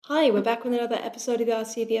Hi, we're back with another episode of the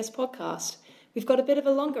RCVS podcast. We've got a bit of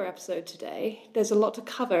a longer episode today. There's a lot to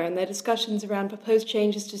cover, and there are discussions around proposed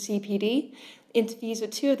changes to CPD, interviews with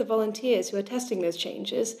two of the volunteers who are testing those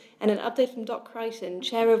changes, and an update from Doc Crichton,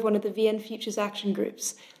 chair of one of the VN Futures Action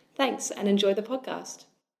Groups. Thanks, and enjoy the podcast.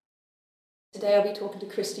 Today I'll be talking to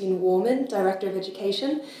Christine Warman, Director of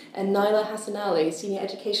Education, and Naila Hassan Ali, Senior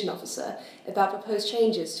Education Officer, about proposed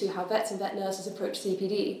changes to how vets and vet nurses approach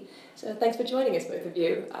CPD. So thanks for joining us, both of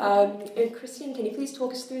you. And Christine, can you please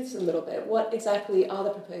talk us through this a little bit? What exactly are the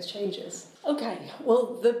proposed changes? Okay,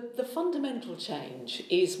 well, the fundamental change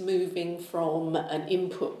is moving from an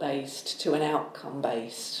input-based to an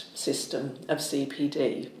outcome-based system of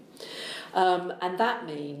CPD. And that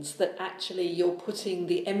means that actually you're putting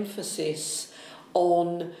the emphasis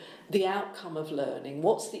on the outcome of learning.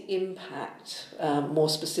 What's the impact, more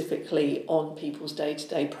specifically, on people's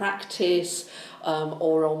day-to-day practice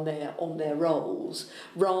or on their roles,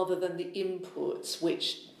 rather than the inputs,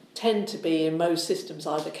 which tend to be in most systems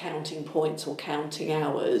either counting points or counting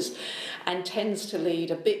hours, and tends to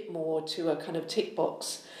lead a bit more to a kind of tick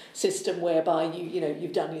box system whereby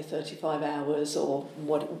you've done your 35 hours or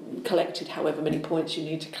collected however many points you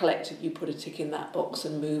need to collect, you put a tick in that box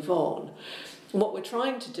and move on. And what we're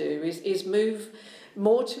trying to do is move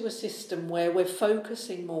more to a system where we're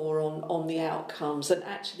focusing more on the outcomes and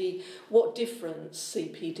actually what difference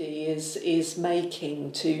CPD is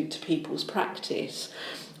making to people's practice.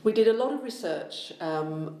 We did a lot of research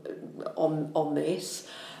on this.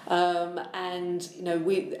 And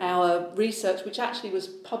our research, which actually was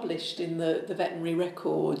published in the Veterinary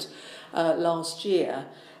Record last year,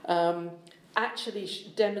 actually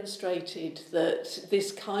demonstrated that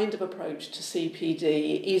this kind of approach to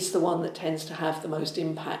CPD is the one that tends to have the most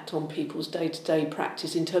impact on people's day-to-day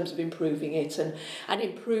practice in terms of improving it and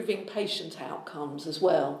improving patient outcomes as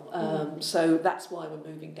well. So that's why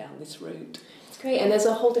we're moving down this route. Great, and there's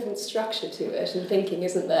a whole different structure to it and thinking,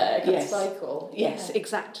 isn't there? A kind of cycle. Yes, yeah.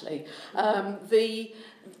 Exactly.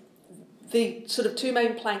 The sort of two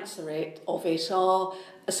main planks of it are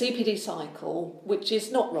a CPD cycle, which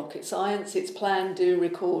is not rocket science. It's plan, do,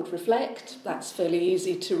 record, reflect. That's fairly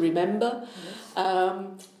easy to remember.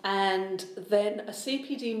 Yes. And then a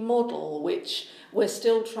CPD model, which we're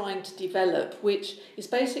still trying to develop, which is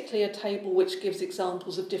basically a table which gives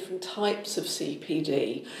examples of different types of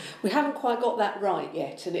CPD. We haven't quite got that right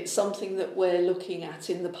yet, and it's something that we're looking at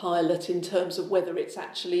in the pilot in terms of whether it's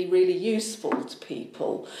actually really useful to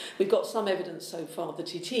people. We've got some evidence so far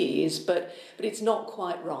that it is, but it's not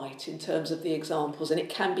quite right in terms of the examples, and it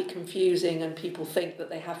can be confusing, and people think that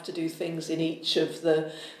they have to do things in each of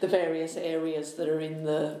the various areas that are in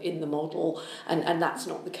the model, and that's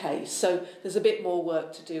not the case. So there's a bit more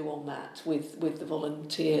work to do on that with the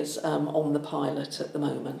volunteers on the pilot at the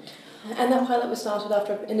moment. And that pilot was started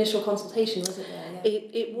after initial consultation, wasn't there? Yeah.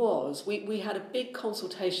 It was. We had a big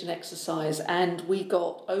consultation exercise, and we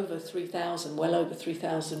got well over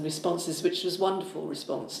 3,000 responses, which was a wonderful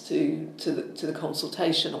response to the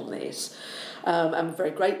consultation on this. I'm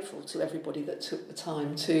very grateful to everybody that took the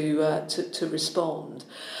time to respond.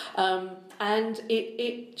 And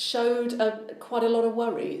it showed quite a lot of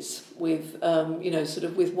worries with,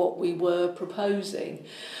 with what we were proposing.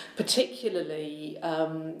 Particularly,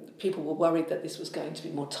 people were worried that this was going to be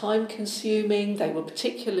more time-consuming. They were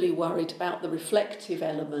particularly worried about the reflective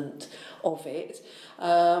element of it,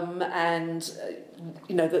 that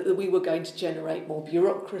we were going to generate more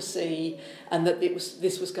bureaucracy, and that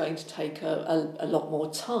this was going to take a lot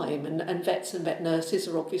more time. And vets and vet nurses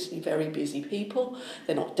are obviously very busy people.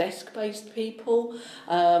 They're not desk-based people,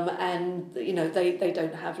 and they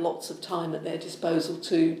don't have lots of time at their disposal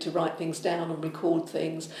to write things down and record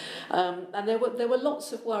things. And there were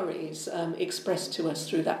lots of worries expressed to us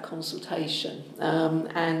through that consultation,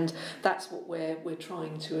 and that's what we're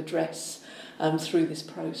trying to address through this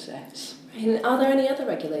process. And are there any other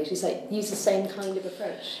regulations that use the same kind of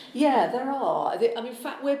approach? Yeah, there are. In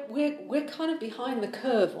fact, we're kind of behind the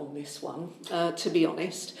curve on this one, to be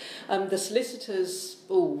honest. The solicitors,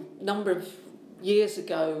 number of years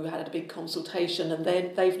ago, had a big consultation, and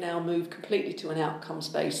then they've now moved completely to an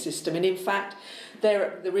outcomes-based system. And in fact, they're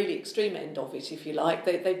at the really extreme end of it, if you like.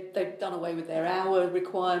 They've done away with their hour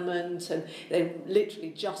requirement, and they're literally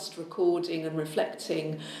just recording and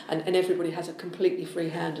reflecting, and everybody has a completely free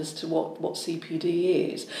hand as to what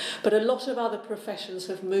CPD is. But a lot of other professions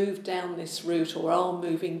have moved down this route, or are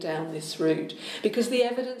moving down this route, because the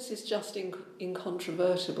evidence is just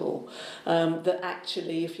incontrovertible, that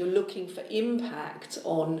actually, if you're looking for impact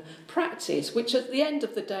on practice, which at the end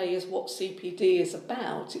of the day is what CPD is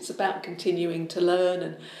about, it's about continuing to learn learn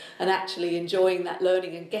and actually enjoying that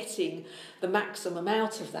learning and getting the maximum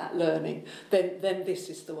out of that learning, then this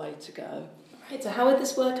is the way to go. Right, so how would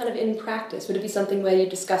this work kind of in practice? Would it be something where you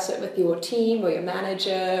discuss it with your team or your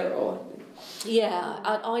manager or... Yeah,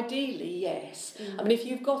 ideally, yes. I mean, if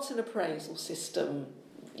you've got an appraisal system,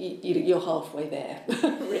 you're halfway there,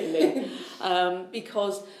 really.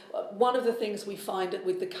 Because one of the things we find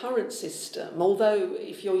with the current system, although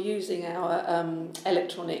if you're using our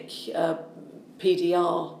electronic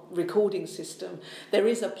PDR recording system, there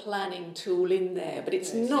is a planning tool in there, but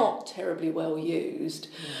it's not terribly well used.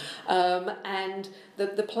 And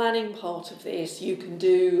the planning part of this you can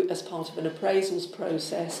do as part of an appraisals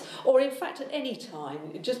process, or in fact at any time.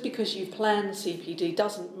 Just because you've planned CPD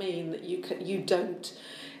doesn't mean that you don't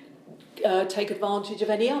take advantage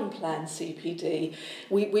of any unplanned CPD.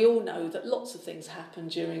 We all know that lots of things happen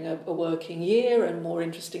during a working year, and more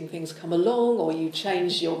interesting things come along, or you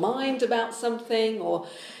change your mind about something, or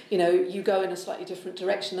you go in a slightly different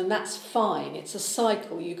direction, and that's fine. It's a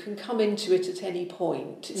cycle. You can come into it at any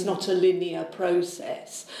point. It's not a linear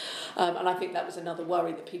process. And I think that was another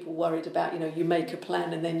worry that people worried about. You make a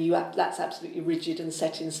plan and then that's absolutely rigid and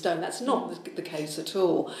set in stone. That's not the case at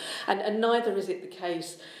all. And neither is it the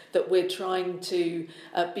case that we're trying to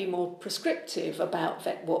be more prescriptive about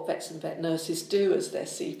what vets and vet nurses do as their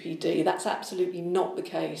CPD. That's absolutely not the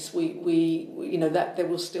case. That there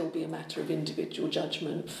will still be a matter of individual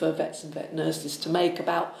judgment for vets and vet nurses to make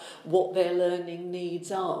about what their learning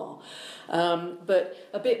needs are. But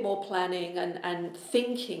a bit more planning and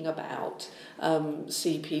thinking about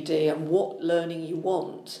CPD and what learning you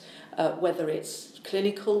want, whether it's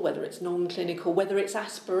clinical, whether it's non-clinical, whether it's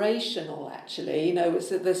aspirational actually,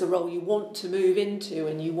 there's a role you want to move into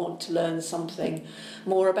and you want to learn something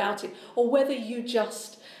more about it, or whether you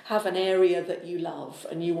just have an area that you love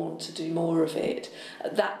and you want to do more of it.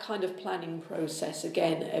 That kind of planning process,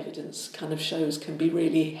 again, evidence kind of shows can be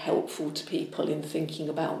really helpful to people in thinking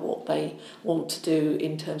about what they want to do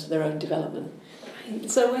in terms of their own development.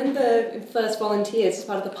 So when the first volunteers as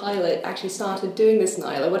part of the pilot actually started doing this,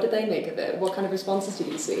 Nyla, what did they make of it? What kind of responses did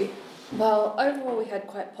you see? Well, overall we had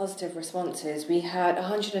quite positive responses. We had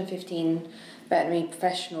 115 veterinary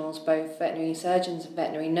professionals, both veterinary surgeons and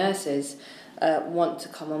veterinary nurses, want to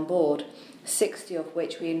come on board, 60 of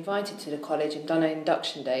which we invited to the college and done an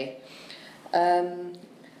induction day.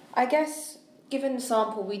 I guess given the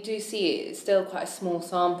sample, we do see it's still quite a small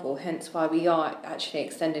sample, hence why we are actually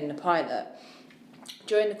extending the pilot.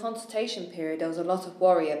 During the consultation period, there was a lot of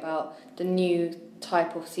worry about the new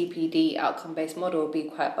type of CPD outcome-based model would be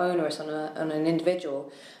quite onerous on an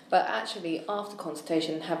individual. But actually, after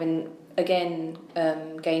consultation, having again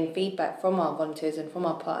gained feedback from our volunteers and from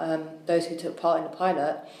our those who took part in the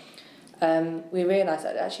pilot, we realised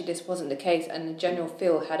that actually this wasn't the case, and the general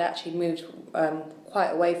feel had actually moved quite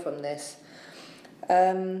away from this.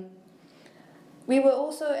 We were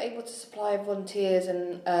also able to supply volunteers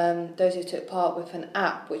and those who took part with an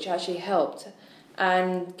app, which actually helped.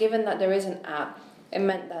 And given that there is an app, it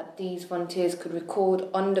meant that these volunteers could record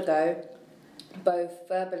on the go, both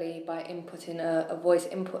verbally by inputting a voice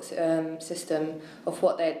input system of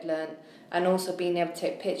what they had learnt, and also being able to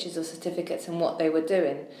take pictures of certificates and what they were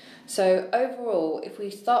doing. So overall, if we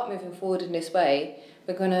start moving forward in this way,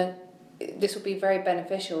 this will be very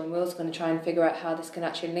beneficial, and we're also going to try and figure out how this can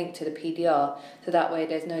actually link to the PDR, so that way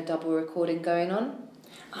there's no double recording going on.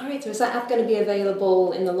 All right, so is that app going to be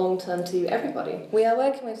available in the long term to everybody? We are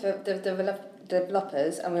working with the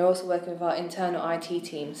developers, and we're also working with our internal IT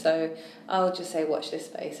team, so I'll just say watch this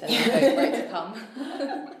space and wait for it to come.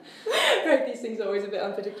 Right, these things are always a bit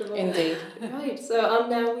unpredictable. Indeed. Right, so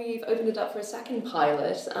now we've opened it up for a second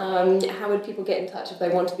pilot. How would people get in touch if they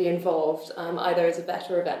want to be involved, either as a vet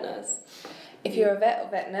or a vet nurse? If you're a vet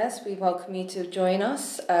or vet nurse, we welcome you to join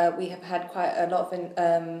us. We have had quite a lot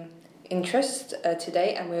of interest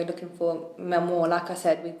today, and we're looking for more. Like I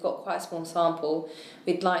said, we've got quite a small sample.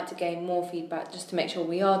 We'd like to gain more feedback just to make sure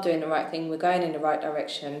we are doing the right thing, we're going in the right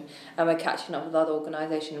direction, and we're catching up with other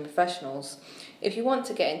organisations and professionals. If you want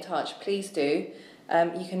to get in touch, please do.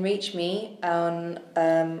 You can reach me on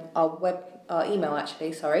our email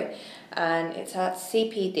actually, and it's at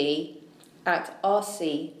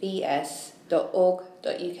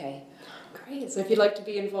cpd@rcvs.org.uk. Great, so if you'd like to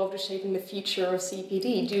be involved with shaping the future of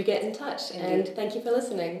CPD, do get in touch. Indeed. And thank you for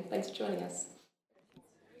listening. Thanks for joining us.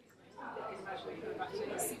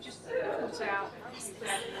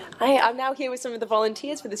 Hi, I'm now here with some of the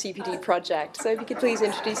volunteers for the CPD project. So if you could please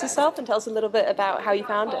introduce yourself and tell us a little bit about how you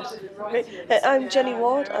found it. Right. I'm Jenny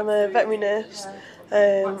Ward, I'm a veterinary nurse,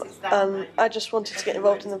 and I just wanted to get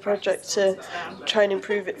involved in the project to try and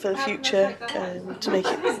improve it for the future, to make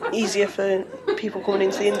it easier for people coming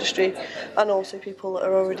into the industry and also people that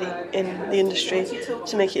are already in the industry,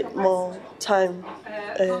 to make it more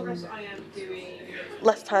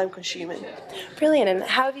less time consuming. Brilliant. And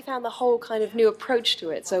how have you found the whole kind of new approach to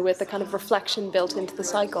it? So with the kind of reflection built into the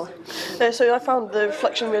cycle? So I found the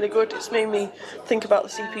reflection really good. It's made me think about the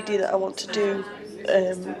CPD that I want to do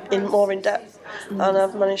in depth, and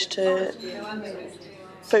I've managed to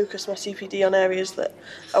focus my CPD on areas that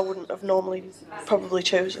I wouldn't have normally probably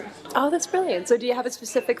chosen. Oh, that's brilliant. So do you have a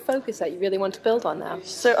specific focus that you really want to build on now?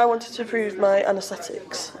 So I wanted to improve my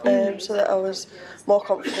anaesthetics, so that I was more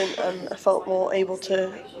confident and I felt more able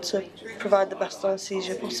to provide the best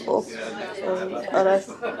anaesthesia possible.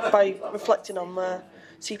 By reflecting on my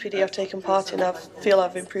CPD I've taken part in, I feel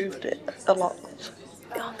I've improved it a lot.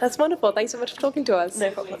 Oh, that's wonderful. Thanks so much for talking to us.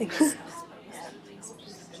 No problem.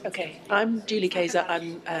 Okay, I'm Julie Kayser.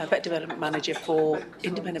 I'm Vet Development Manager for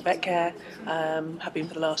Independent Vet Care, have been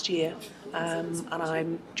for the last year, and I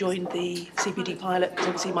joined the CPD pilot because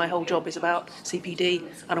obviously my whole job is about CPD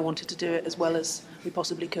and I wanted to do it as well as we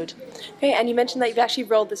possibly could. Okay, and you mentioned that you've actually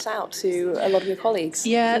rolled this out to a lot of your colleagues.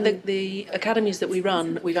 Yeah, the academies that we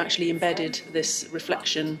run, we've actually embedded this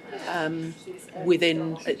reflection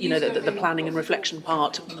within, the planning and reflection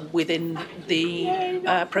part within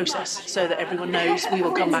the process, so that everyone knows. We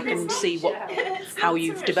will come back and see how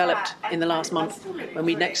you've developed in the last month when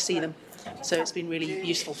we next see them. So it's been really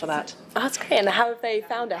useful for that. Oh, that's great. And how have they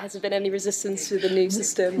found it? Has there been any resistance to the new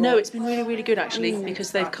system? No, it's been really, really good actually,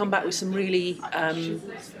 because they've come back with some really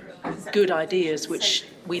good ideas, which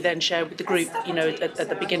we then share with the group, at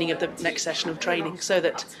the beginning of the next session of training, so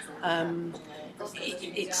that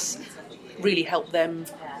it's really helped them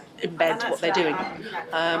embed what they're doing.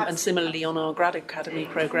 And similarly on our grad academy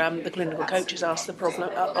programme, the clinical coaches ask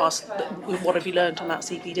what have you learned on that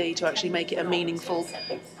CPD, to actually make it a meaningful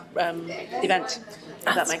event,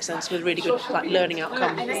 if that makes sense, with really good learning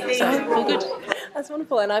outcome. So all good. That's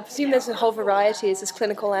wonderful. And I presume there's a whole variety. Is this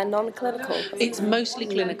clinical and non-clinical? It's mostly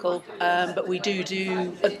clinical, but we do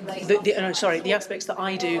the aspects that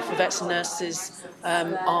I do for vets and nurses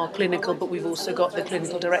are clinical, but we've also got the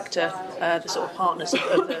clinical director, the sort of partners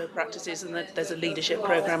of the practices, and there's a leadership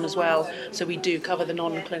programme as well. So we do cover the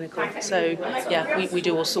non-clinical. So yeah, we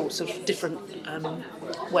do all sorts of different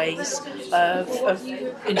ways of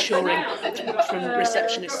ensuring, from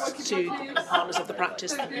receptionists to partners of the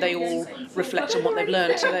practice, that they all reflect on what they've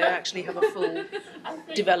learned, so they actually have a full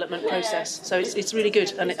development process. So it's really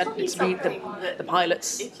good, and it's really the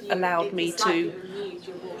pilots allowed me to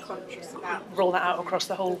roll that out across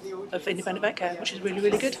the whole of Independent Vet Care, which is really,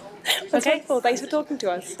 really good. That's wonderful. Thanks for talking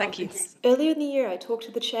to us. Thank you. Earlier in the year, I talked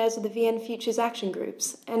to the chairs of the VN Futures Action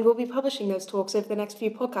Groups, and we'll be publishing those talks over the next few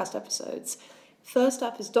podcast episodes. First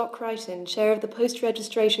up is Doc Crichton, chair of the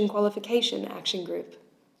Post-Registration Qualification Action Group.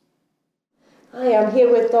 Hi, I'm here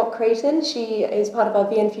with Doc Creighton. She is part of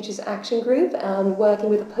our VN Futures Action Group and working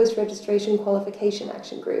with the Post-Registration Qualification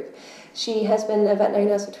Action Group. She has been a veterinary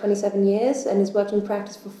nurse for 27 years and has worked in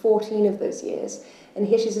practice for 14 of those years. And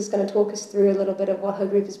here she's just going to talk us through a little bit of what her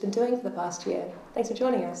group has been doing for the past year. Thanks for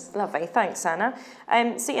joining us. Lovely, thanks Anna.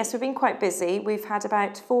 So yes, we've been quite busy. We've had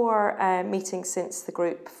about 4 meetings since the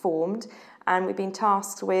group formed, and we've been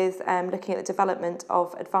tasked with looking at the development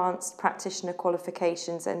of advanced practitioner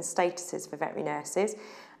qualifications and statuses for veterinary nurses,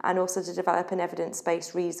 and also to develop an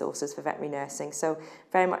evidence-based resources for veterinary nursing. So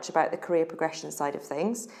very much about the career progression side of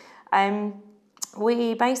things.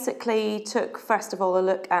 We basically took, first of all, a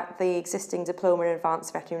look at the existing diploma in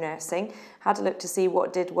advanced veterinary nursing, had a look to see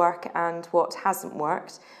what did work and what hasn't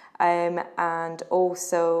worked, and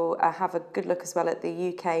also have a good look as well at the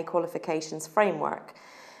UK qualifications framework.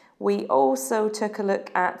 We also took a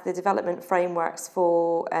look at the development frameworks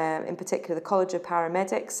for, in particular, the College of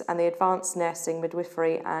Paramedics and the Advanced Nursing,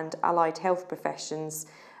 Midwifery and Allied Health Professions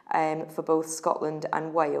for both Scotland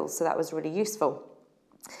and Wales, so that was really useful.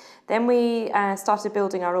 Then we started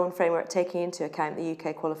building our own framework, taking into account the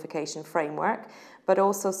UK qualification framework, but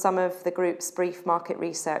also some of the group's brief market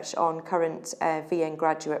research on current VN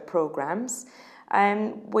graduate programmes.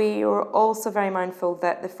 We were also very mindful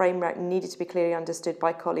that the framework needed to be clearly understood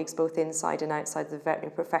by colleagues both inside and outside the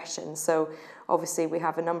veterinary profession. So obviously we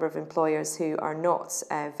have a number of employers who are not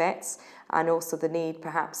vets, and also the need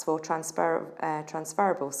perhaps for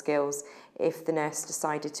transferable skills if the nurse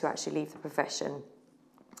decided to actually leave the profession.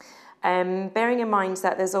 Bearing in mind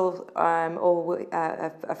that there's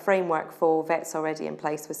a framework for vets already in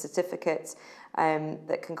place with certificates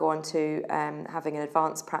that can go on to having an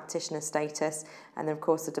advanced practitioner status, and then of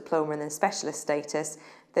course the diploma and then specialist status,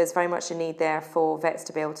 there's very much a need there for vets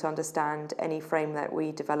to be able to understand any frame that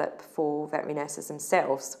we develop for veterinary nurses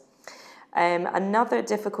themselves. Another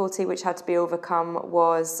difficulty which had to be overcome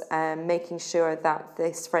was making sure that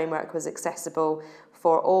this framework was accessible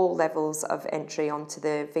for all levels of entry onto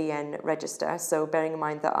the VN register. So bearing in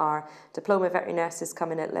mind that our diploma veterinary nurses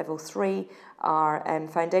come in at level 3, our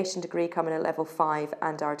foundation degree come in at level 5,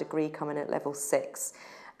 and our degree come in at level 6.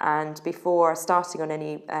 And before starting on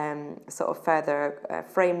any sort of further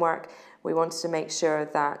framework, we wanted to make sure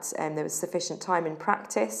that there was sufficient time in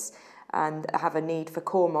practice and have a need for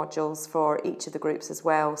core modules for each of the groups as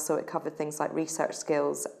well. So it covered things like research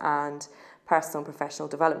skills and personal and professional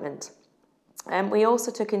development. We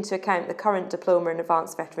also took into account the current diploma in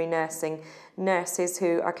advanced veterinary nursing nurses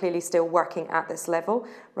who are clearly still working at this level,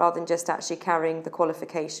 rather than just actually carrying the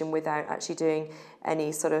qualification without actually doing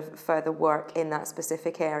any sort of further work in that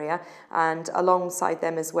specific area. And alongside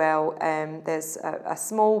them as well, there's a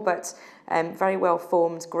small but very well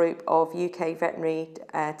formed group of UK veterinary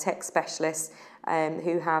tech specialists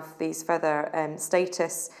who have these further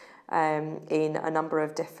status in a number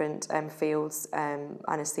of different fields,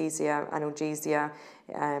 anaesthesia, analgesia,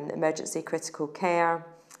 emergency critical care,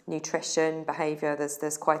 nutrition, behaviour,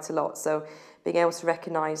 there's quite a lot. So being able to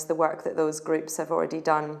recognise the work that those groups have already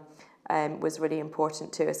done was really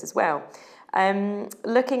important to us as well.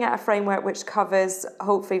 Looking at a framework which covers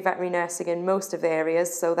hopefully veterinary nursing in most of the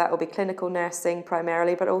areas, so that will be clinical nursing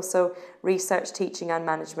primarily, but also research, teaching and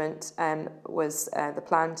management was the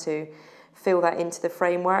plan to fill that into the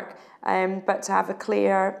framework, but to have a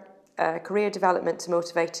clear career development to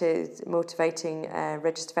motivating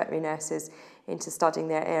registered veterinary nurses into studying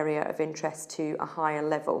their area of interest to a higher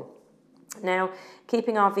level. Now,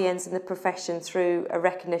 keeping our VNs in the profession through a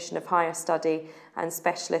recognition of higher study and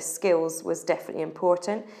specialist skills was definitely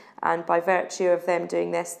important, and by virtue of them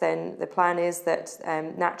doing this, then the plan is that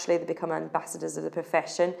naturally they become ambassadors of the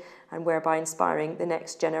profession and whereby inspiring the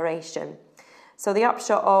next generation. So the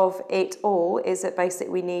upshot of it all is that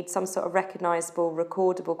basically we need some sort of recognisable,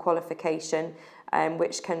 recordable qualification,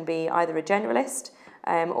 which can be either a generalist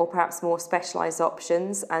or perhaps more specialised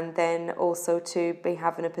options, and then also to be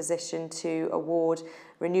having a position to award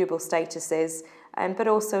renewable statuses, but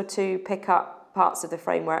also to pick up parts of the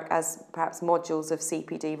framework as perhaps modules of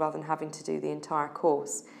CPD rather than having to do the entire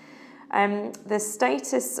course. The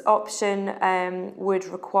status option would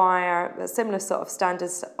require a similar sort of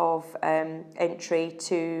standards of entry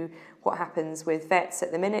to what happens with vets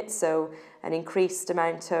at the minute, so an increased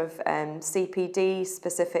amount of CPD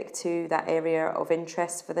specific to that area of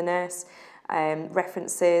interest for the nurse,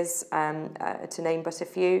 references to name but a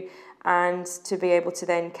few, and to be able to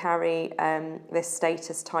then carry this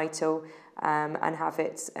status title and have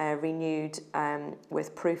it renewed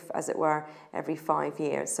with proof, as it were, every 5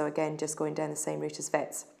 years. So again, just going down the same route as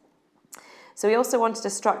vets. So we also wanted a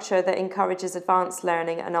structure that encourages advanced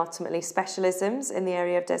learning and ultimately specialisms in the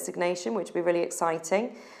area of designation, which would be really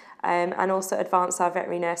exciting, and also advance our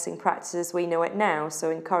veterinary nursing practice as we know it now,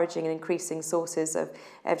 so encouraging and increasing sources of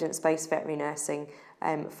evidence-based veterinary nursing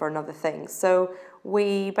for another thing. So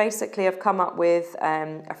we basically have come up with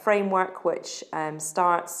a framework which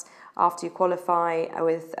starts after you qualify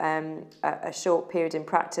with a short period in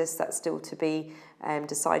practice. That's still to be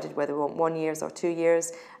decided whether we want 1 year or 2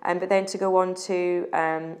 years, but then to go on to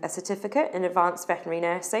a certificate in advanced veterinary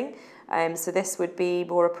nursing. So this would be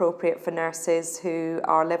more appropriate for nurses who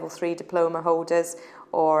are level 3 diploma holders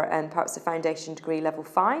or perhaps a foundation degree level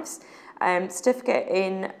 5s. Certificate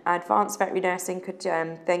in advanced veterinary nursing could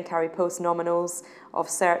then carry post-nominals of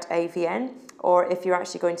Cert AVN, or if you're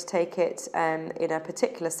actually going to take it in a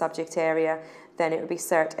particular subject area, then it would be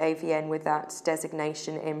Cert AVN with that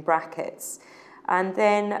designation in brackets. And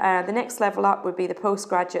then the next level up would be the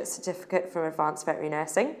postgraduate certificate from advanced veterinary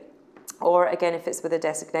nursing, or again, if it's with a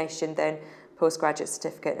designation, then postgraduate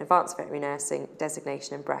certificate in advanced veterinary nursing,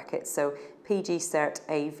 designation in brackets. So PG Cert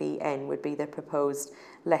AVN would be the proposed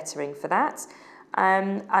lettering for that.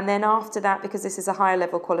 And then after that, because this is a higher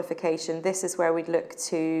level qualification, this is where we'd look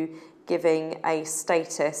to giving a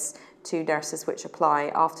status to nurses which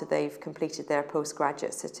apply after they've completed their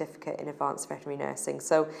postgraduate certificate in advanced veterinary nursing.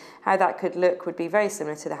 So how that could look would be very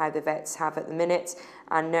similar to how the vets have at the minute,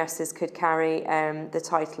 and nurses could carry the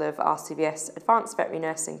title of RCVS Advanced Veterinary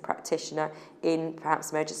Nursing Practitioner in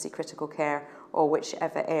perhaps emergency critical care or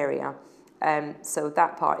whichever area. So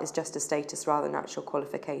that part is just a status rather than actual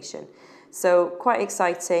qualification. So quite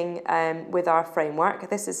exciting with our framework.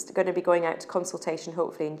 This is going to be going out to consultation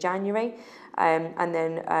hopefully in January, and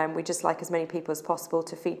then we just like as many people as possible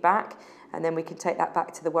to feedback, and then we can take that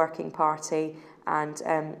back to the working party and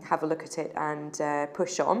have a look at it and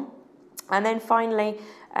push on. And then finally,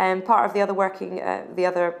 part of the other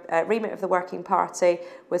remit of the working party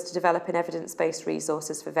was to develop an evidence-based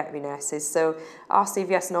resources for veterinary nurses. So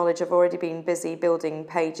RCVS Knowledge have already been busy building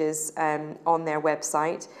pages on their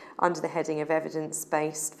website under the heading of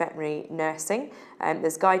evidence-based veterinary nursing.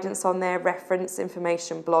 There's guidance on there, reference,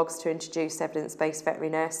 information, blogs to introduce evidence-based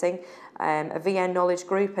veterinary nursing, a VN knowledge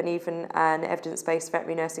group, and even an evidence-based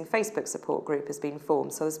veterinary nursing Facebook support group has been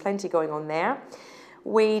formed. So there's plenty going on there.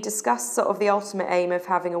 We discussed sort of the ultimate aim of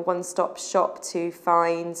having a one-stop shop to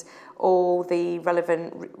find all the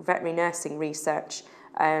relevant veterinary nursing research,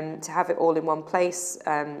 to have it all in one place,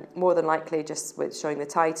 more than likely just with showing the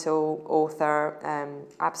title, author,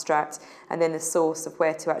 abstract, and then the source of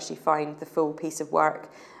where to actually find the full piece of work,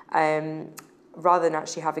 rather than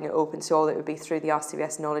actually having it open to all. It would be through the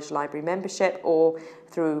RCVS Knowledge Library membership or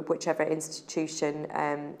through whichever institution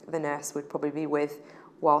the nurse would probably be with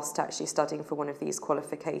whilst actually studying for one of these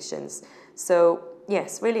qualifications. So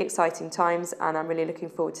yes, really exciting times, and I'm really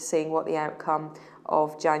looking forward to seeing what the outcome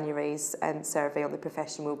of January's survey on the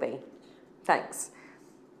profession will be. Thanks.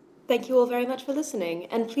 Thank you all very much for listening,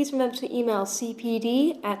 and please remember to email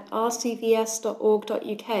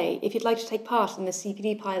cpd@rcvs.org.uk if you'd like to take part in the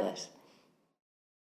CPD pilot.